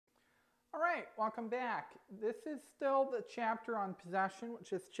All right, welcome back. This is still the chapter on possession,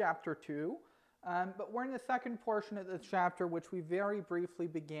 which is chapter 2. But we're in the second portion of the chapter, which we very briefly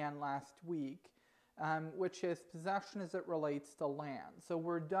began last week, which is possession as it relates to land. So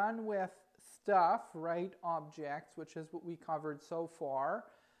we're done with stuff, right, objects, which is what we covered so far.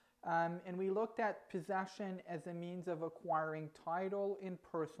 And we looked at possession as a means of acquiring title in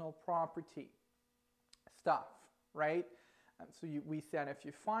personal property. Stuff, right? We said if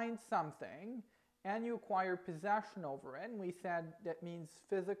you find something and you acquire possession over it, and we said that means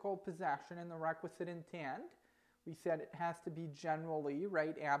physical possession and the requisite intent. We said it has to be generally,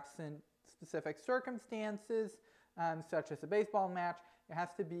 right, absent specific circumstances, such as a baseball match. It has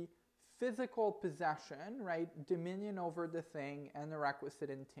to be physical possession, right, dominion over the thing and the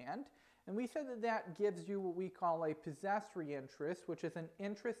requisite intent. And we said that that gives you what we call a possessory interest, which is an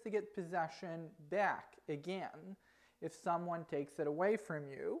interest to get possession back again if someone takes it away from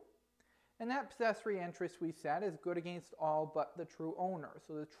you. And that possessory interest, we said, is good against all but the true owner.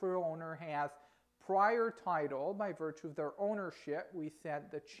 So the true owner has prior title by virtue of their ownership. We said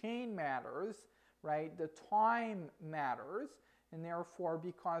the chain matters, right? The time matters. And therefore,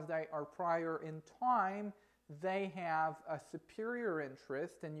 because they are prior in time, they have a superior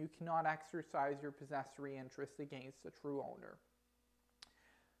interest, and you cannot exercise your possessory interest against the true owner.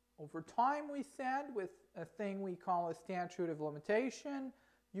 Over time, we said, with a thing we call a statute of limitation,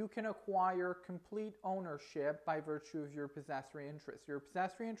 you can acquire complete ownership by virtue of your possessory interest. Your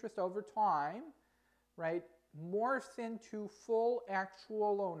possessory interest over time, right, morphs into full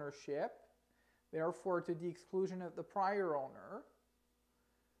actual ownership, therefore to the exclusion of the prior owner,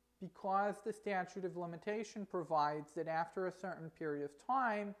 because the statute of limitation provides that after a certain period of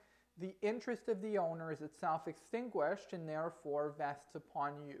time, the interest of the owner is itself extinguished and therefore vests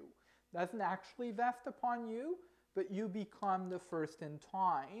upon you. It doesn't actually vest upon you, but you become the first in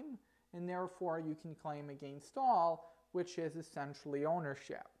time, and therefore you can claim against all, which is essentially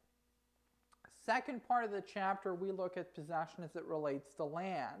ownership. Second part of the chapter, we look at possession as it relates to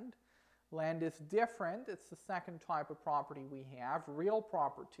land. Land is different. It's the second type of property we have, real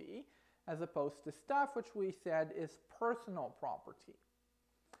property, as opposed to stuff, which we said is personal property.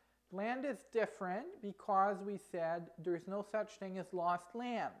 Land is different because we said there's no such thing as lost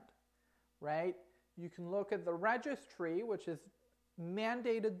land, right? You can look at the registry, which is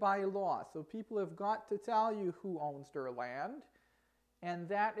mandated by law. So people have got to tell you who owns their land, and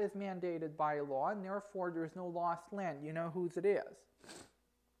that is mandated by law, and therefore there's no lost land. You know whose it is.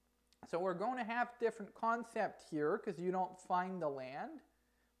 So we're going to have different concept here because you don't find the land,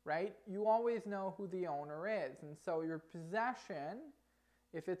 right? You always know who the owner is. And so your possession,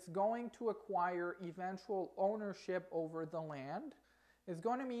 if it's going to acquire eventual ownership over the land, is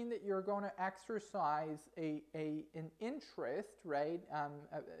going to mean that you're going to exercise an interest, right?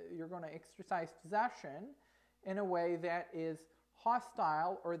 You're going to exercise possession in a way that is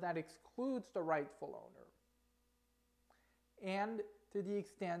hostile or that excludes the rightful owner. And to the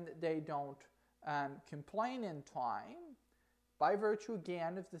extent that they don't complain in time, by virtue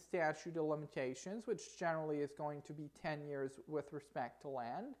again of the statute of limitations, which generally is going to be 10 years with respect to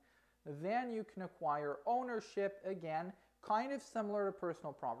land, then you can acquire ownership again, kind of similar to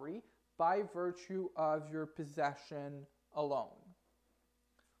personal property, by virtue of your possession alone.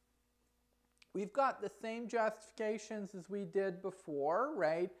 We've got the same justifications as we did before,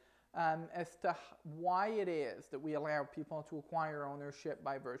 right? As to why it is that we allow people to acquire ownership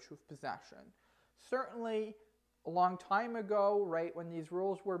by virtue of possession. Certainly, a long time ago, right, when these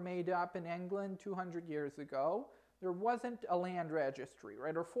rules were made up in England 200 years ago, there wasn't a land registry,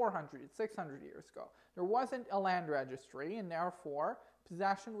 right, or 400, 600 years ago. There wasn't a land registry, and therefore,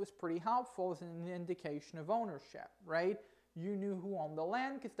 possession was pretty helpful as an indication of ownership, right? You knew who owned the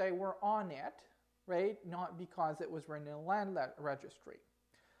land because they were on it, right, not because it was written in a land registry.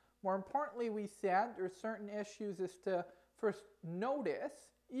 More importantly, we said there are certain issues as to first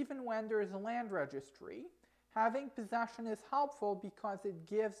notice, even when there is a land registry. Having possession is helpful because it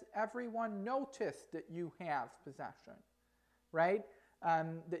gives everyone notice that you have possession, right?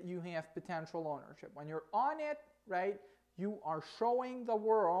 That you have potential ownership. When you're on it, right, you are showing the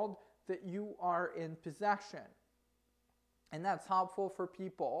world that you are in possession. And that's helpful for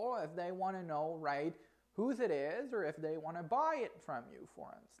people if they want to know, right, whose it is, or if they want to buy it from you,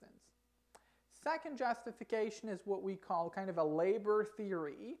 for instance. Second justification is what we call kind of a labor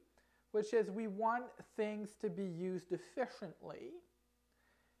theory, which is we want things to be used efficiently.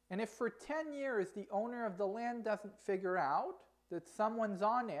 And if for 10 years the owner of the land doesn't figure out that someone's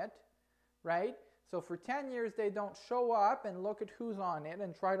on it, right? So for 10 years they don't show up and look at who's on it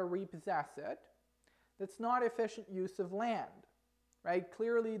and try to repossess it, that's not efficient use of land. right?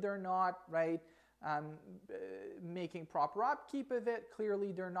 Clearly they're not, right, making proper upkeep of it.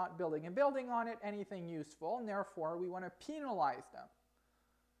 Clearly they're not building a building on it, anything useful, and therefore we want to penalize them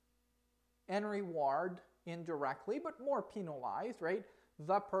and reward indirectly, but more penalize, right,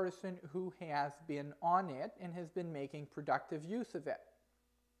 the person who has been on it and has been making productive use of it,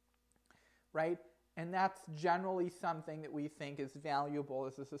 right? And that's generally something that we think is valuable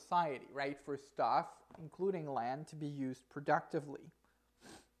as a society, right, for stuff, including land, to be used productively.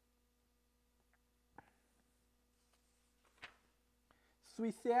 So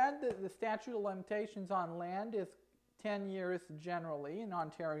we said that the statute of limitations on land is 10 years generally in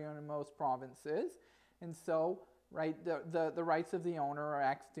Ontario and in most provinces. And so, right, the rights of the owner are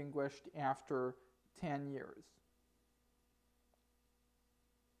extinguished after 10 years.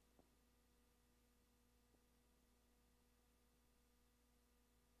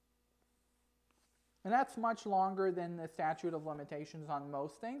 And that's much longer than the statute of limitations on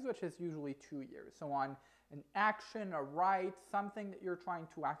most things, which is usually 2 years. So on an action, a right, something that you're trying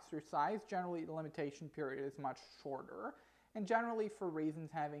to exercise, generally the limitation period is much shorter. And generally for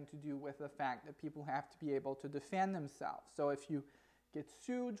reasons having to do with the fact that people have to be able to defend themselves. So if you get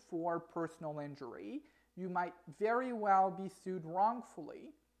sued for personal injury, you might very well be sued wrongfully,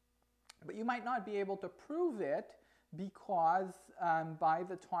 but you might not be able to prove it because by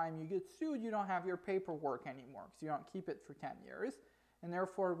the time you get sued, you don't have your paperwork anymore because you don't keep it for 10 years, and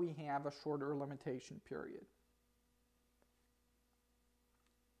therefore we have a shorter limitation period.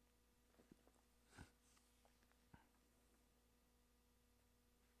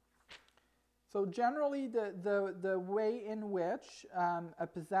 So generally, the way in which a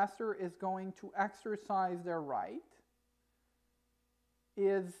possessor is going to exercise their right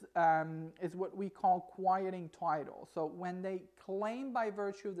is what we call quieting title. So when they claim by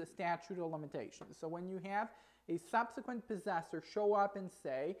virtue of the statute of limitations, so when you have a subsequent possessor show up and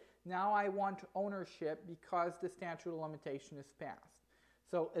say, now I want ownership because the statute of limitation is passed.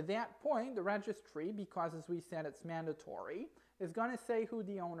 So at that point, the registry, because as we said it's mandatory, is going to say who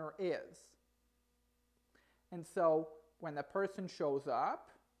the owner is. And so when the person shows up,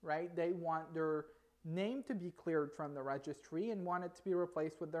 right, they want their name to be cleared from the registry and want it to be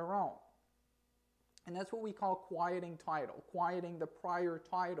replaced with their own. And that's what we call quieting title, quieting the prior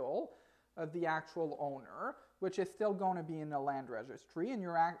title of the actual owner, which is still going to be in the land registry, and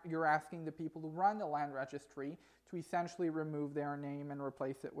you're asking the people who run the land registry to essentially remove their name and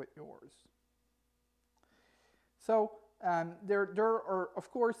replace it with yours. So there are,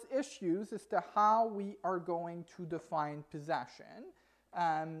 of course, issues as to how we are going to define possession.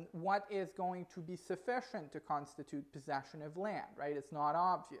 What is going to be sufficient to constitute possession of land, right? It's not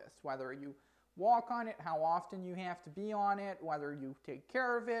obvious whether you walk on it, how often you have to be on it, whether you take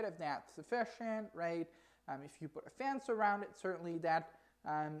care of it, if that's sufficient, right? If you put a fence around it, certainly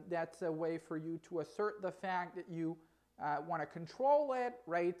that's a way for you to assert the fact that you want to control it,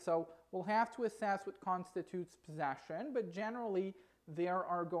 right? So we'll have to assess what constitutes possession, but generally there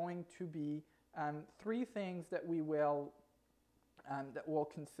are going to be three things that we'll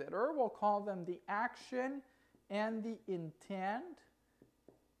consider. We'll call them the action and the intent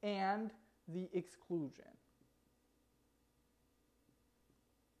and the exclusion.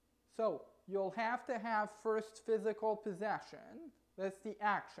 So you'll have to have first physical possession. That's the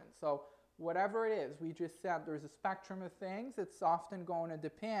action. So whatever it is, we just said there's a spectrum of things. It's often going to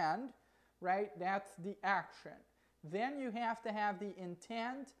depend, right? That's the action. Then you have to have the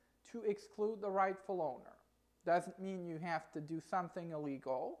intent to exclude the rightful owner. Doesn't mean you have to do something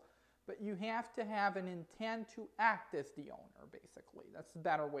illegal, but you have to have an intent to act as the owner, basically. That's a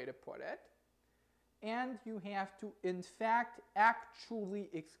better way to put it. And you have to, in fact, actually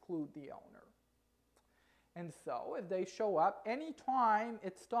exclude the owner. And so if they show up, anytime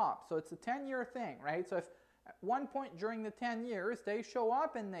it stops. So it's a 10-year thing, right? So if at one point during the 10 years they show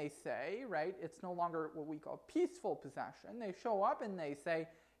up and they say, right, it's no longer what we call peaceful possession. They show up and they say,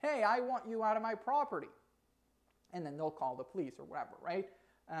 hey, I want you out of my property. And then they'll call the police or whatever, right?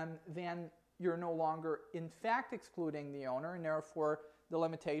 Then you're no longer in fact excluding the owner, and therefore the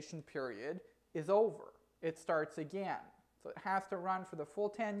limitation period is over. It starts again. So it has to run for the full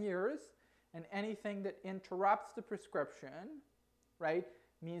 10 years, and anything that interrupts the prescription, right,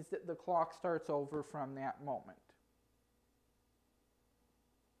 means that the clock starts over from that moment.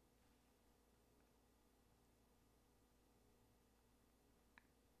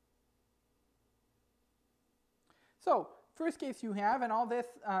 So, first case you have, and all this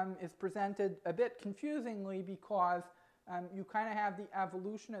is presented a bit confusingly because you kind of have the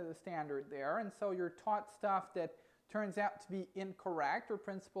evolution of the standard there, and so you're taught stuff that turns out to be incorrect or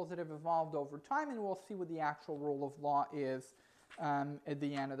principles that have evolved over time, and we'll see what the actual rule of law is at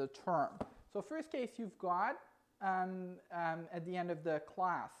the end of the term. So first case you've got at the end of the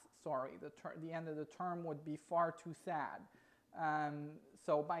class, sorry, the end of the term would be far too sad.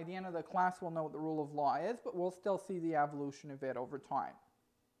 So by the end of the class we'll know what the rule of law is, but we'll still see the evolution of it over time.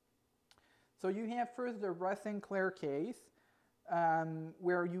 So you have first the Russ and Claire case,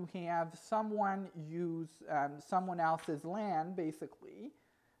 where you have someone use someone else's land, basically,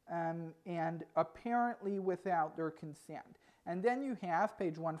 and apparently without their consent. And then you have,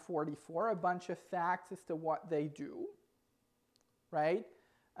 page 144, a bunch of facts as to what they do, right?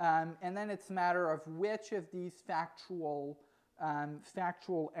 And then it's a matter of which of these factual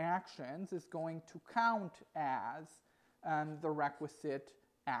actions is going to count as the requisite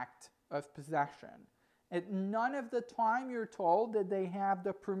act of possession. At none of the time you're told that they have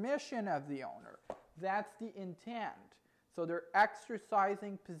the permission of the owner. That's the intent. So they're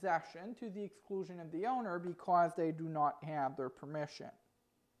exercising possession to the exclusion of the owner because they do not have their permission.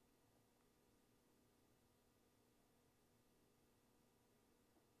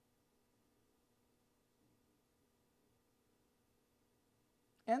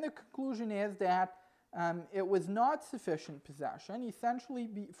 And the conclusion is that it was not sufficient possession,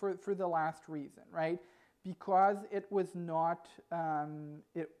 essentially for the last reason, right? Because it was not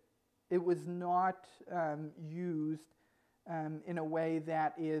used in a way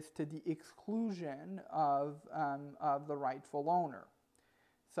that is to the exclusion of the rightful owner.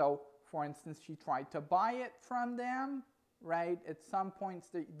 So, for instance, she tried to buy it from them, right? At some points,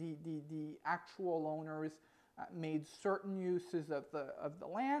 the actual owners made certain uses of the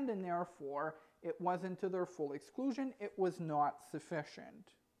land, and therefore it wasn't to their full exclusion. It was not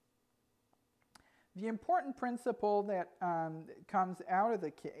sufficient. The important principle that comes out of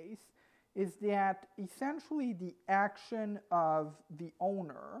the case is that essentially the action of the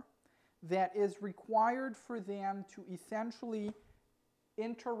owner that is required for them to essentially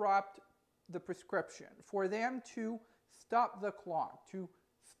interrupt the prescription, for them to stop the clock, to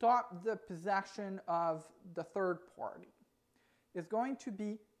stop the possession of the third party, is going to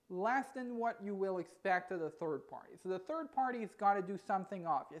be less than what you will expect of the third party. So the third party has got to do something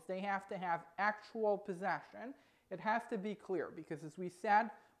obvious. They have to have actual possession. It has to be clear because, as we said,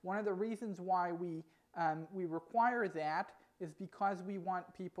 one of the reasons why we require that is because we want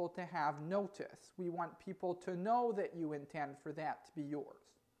people to have notice. We want people to know that you intend for that to be yours.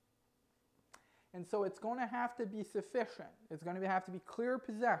 And so it's going to have to be sufficient. It's going to have to be clear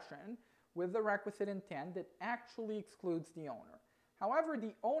possession with the requisite intent that actually excludes the owner. However,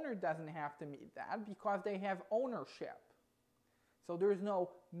 the owner doesn't have to meet that because they have ownership. So there's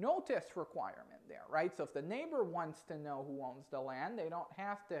no notice requirement there, right? So if the neighbor wants to know who owns the land, they don't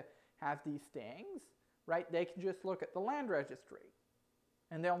have to have these things, right? They can just look at the land registry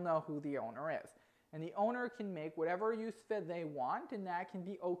and they'll know who the owner is. And the owner can make whatever use fit they want, and that can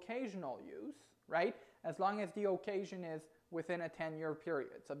be occasional use, right? As long as the occasion is within a 10-year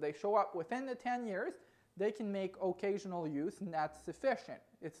period. So if they show up within the 10 years, they can make occasional use, and that's sufficient.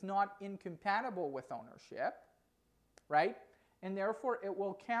 It's not incompatible with ownership, right? And therefore, it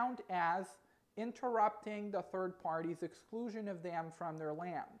will count as interrupting the third party's exclusion of them from their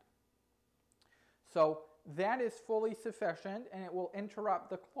land. So that is fully sufficient, and it will interrupt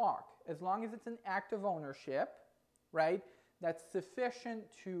the clock. As long as it's an act of ownership, right, that's sufficient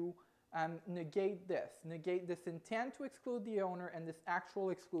to negate this intent to exclude the owner and this actual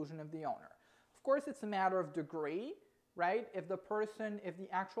exclusion of the owner. Of course, it's a matter of degree, right? If the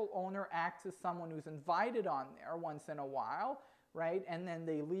actual owner acts as someone who's invited on there once in a while, right, and then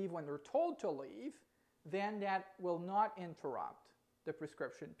they leave when they're told to leave, then that will not interrupt the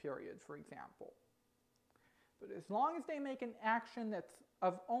prescription period, for example. But as long as they make an action that's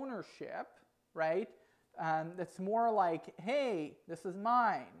of ownership, right, that's more like, hey, this is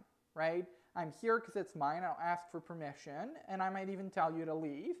mine, right? I'm here because it's mine. I'll ask for permission, and I might even tell you to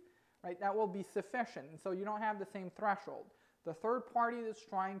leave, right? That will be sufficient. And so you don't have the same threshold. The third party that's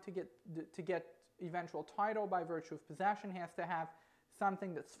trying to get eventual title by virtue of possession has to have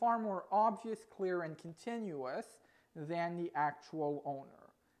something that's far more obvious, clear, and continuous than the actual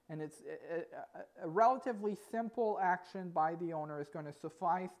owner. And it's a relatively simple action by the owner is going to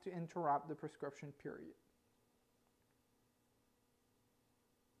suffice to interrupt the prescription period.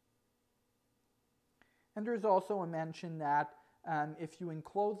 And there's also a mention that if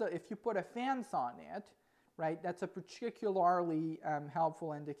you put a fence on it, right, that's a particularly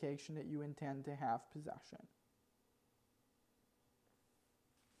helpful indication that you intend to have possession.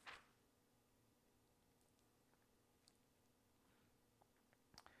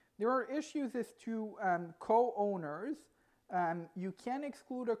 There are issues as to co-owners. You can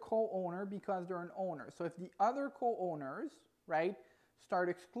exclude a co-owner because they're an owner. So if the other co-owners, right, start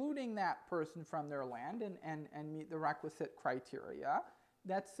excluding that person from their land and meet the requisite criteria,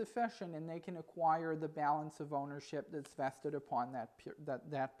 that's sufficient, and they can acquire the balance of ownership that's vested upon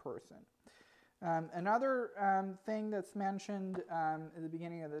that person. Another thing that's mentioned at the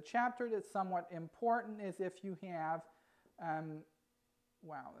beginning of the chapter that's somewhat important is if you have,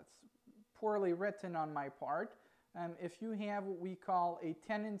 wow, that's poorly written on my part, if you have what we call a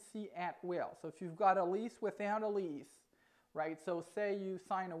tenancy at will. So if you've got a lease without a lease, right? So say you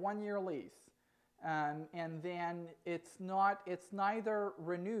sign a 1-year lease, and then it's neither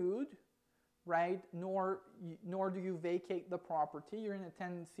renewed, right, nor do you vacate the property. You're in a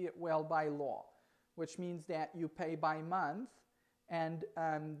tenancy at will by law, which means that you pay by month, and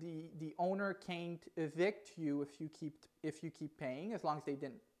the owner can't evict you if you keep paying, as long as they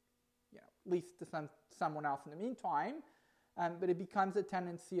didn't, lease to someone else in the meantime. But it becomes a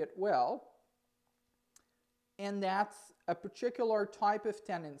tenancy at will. And that's a particular type of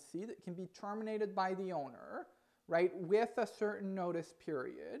tenancy that can be terminated by the owner, right, with a certain notice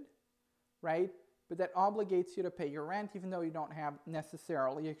period, right, but that obligates you to pay your rent even though you don't have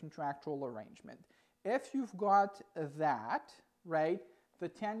necessarily a contractual arrangement. If you've got that, right, the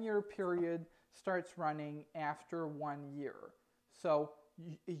 10-year period starts running after 1 year. So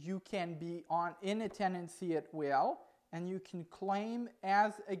you can be in a tenancy at will, and you can claim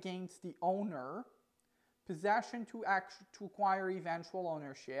as against the owner possession to acquire eventual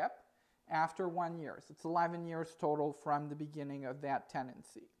ownership after 1 year. So it's 11 years total from the beginning of that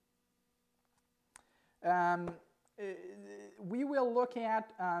tenancy. We will look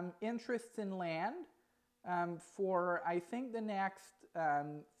at interests in land for, I think, the next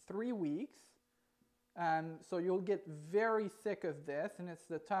 3 weeks. So you'll get very sick of this, and it's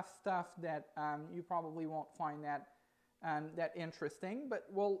the tough stuff that you probably won't find that interesting, but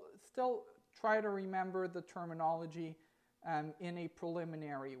we'll still try to remember the terminology in a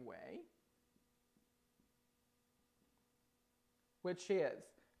preliminary way, which is,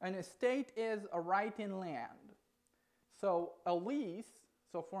 an estate is a right in land. So a lease,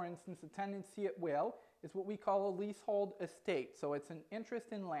 so for instance, a tenancy at will, is what we call a leasehold estate. So it's an interest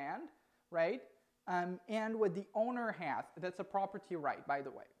in land, right? And what the owner has, that's a property right, by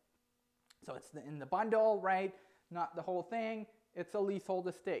the way. So it's in the bundle, right? Not the whole thing. It's a leasehold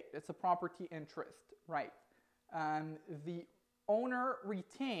estate. It's a property interest, right? The owner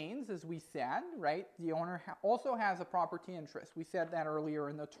retains, as we said, right? The owner also has a property interest. We said that earlier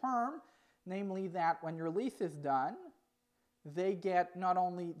in the term, namely that when your lease is done, they get not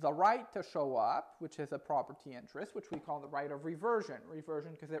only the right to show up, which is a property interest, which we call the right of reversion.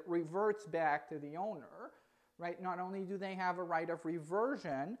 Reversion because it reverts back to the owner, right? Not only do they have a right of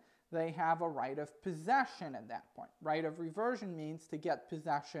reversion, they have a right of possession at that point. Right of reversion means to get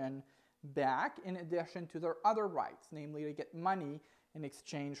possession back in addition to their other rights, namely to get money in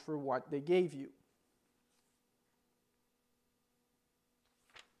exchange for what they gave you.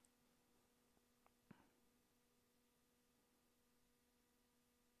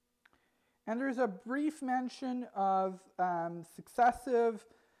 And there's a brief mention of successive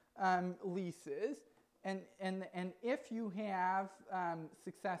leases. And if you have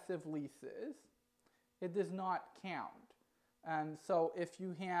successive leases, it does not count. So if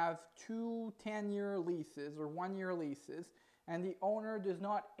you have 2 10-year leases or 1-year leases, and the owner does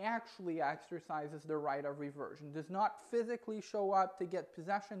not actually exercises their right of reversion, does not physically show up to get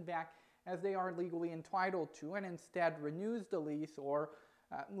possession back as they are legally entitled to, and instead renews the lease or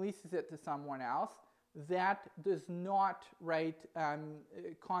leases it to someone else, that does not,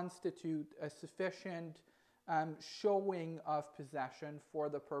 constitute a sufficient showing of possession for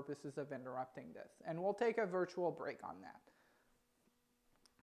the purposes of interrupting this. And we'll take a virtual break on that.